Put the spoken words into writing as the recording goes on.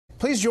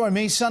Please join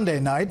me Sunday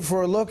night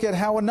for a look at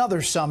how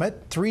another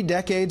summit 3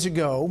 decades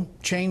ago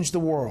changed the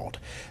world.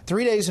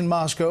 3 days in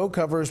Moscow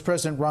covers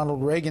President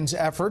Ronald Reagan's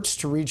efforts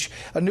to reach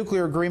a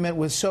nuclear agreement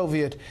with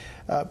Soviet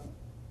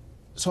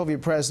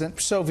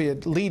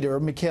leader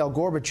Mikhail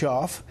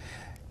Gorbachev.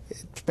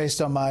 It's based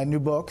on my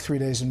new book, 3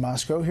 Days in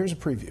Moscow. Here's a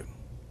preview.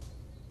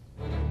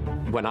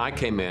 When I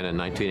came in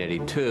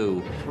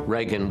 1982,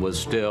 Reagan was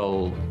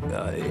still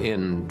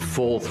in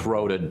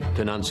full-throated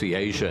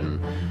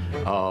denunciation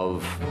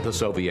of the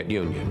Soviet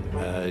Union.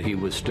 He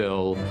was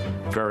still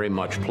very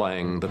much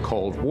playing the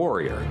Cold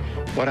Warrior.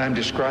 What I'm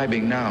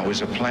describing now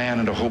is a plan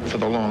and a hope for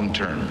the long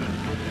term.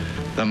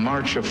 The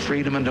march of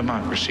freedom and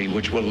democracy,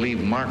 which will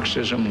leave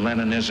Marxism,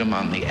 Leninism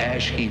on the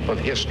ash heap of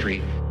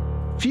history.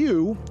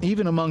 Few,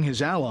 even among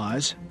his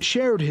allies,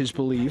 shared his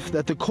belief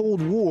that the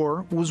Cold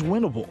War was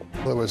winnable.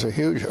 There was a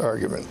huge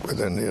argument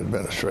within the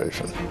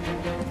administration.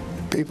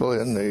 People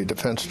in the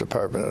Defense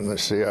Department and the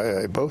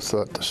CIA both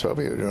thought the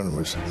Soviet Union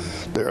was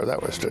there.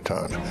 That was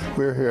Teton.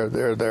 We're here,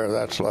 they're there,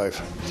 that's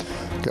life.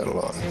 Get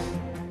along.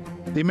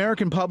 The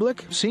American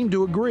public seemed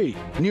to agree.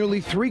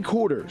 Nearly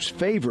 3/4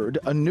 favored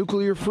a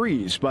nuclear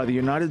freeze by the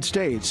United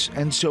States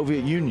and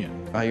Soviet Union.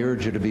 I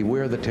urge you to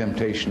beware the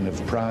temptation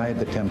of pride,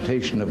 the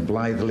temptation of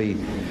blithely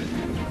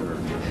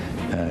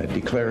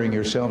declaring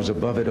yourselves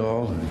above it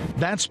all.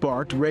 That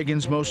sparked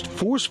Reagan's most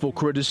forceful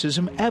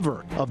criticism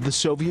ever of the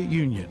Soviet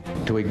Union.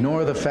 To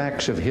ignore the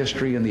facts of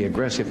history and the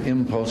aggressive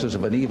impulses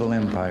of an evil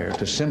empire,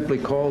 to simply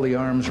call the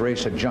arms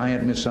race a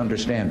giant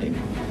misunderstanding,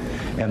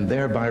 and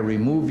thereby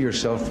remove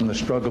yourself from the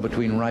struggle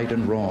between right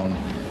and wrong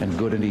and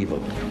good and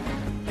evil.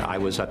 I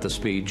was at the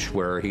speech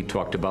where he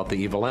talked about the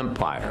evil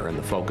empire and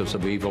the focus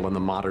of evil in the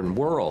modern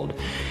world.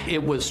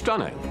 It was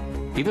stunning.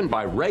 Even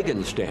by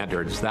Reagan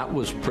standards, that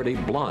was pretty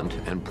blunt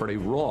and pretty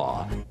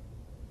raw.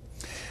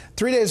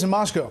 3 Days in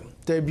Moscow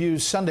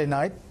debuts Sunday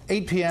night,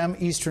 8 p.m.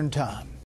 Eastern Time.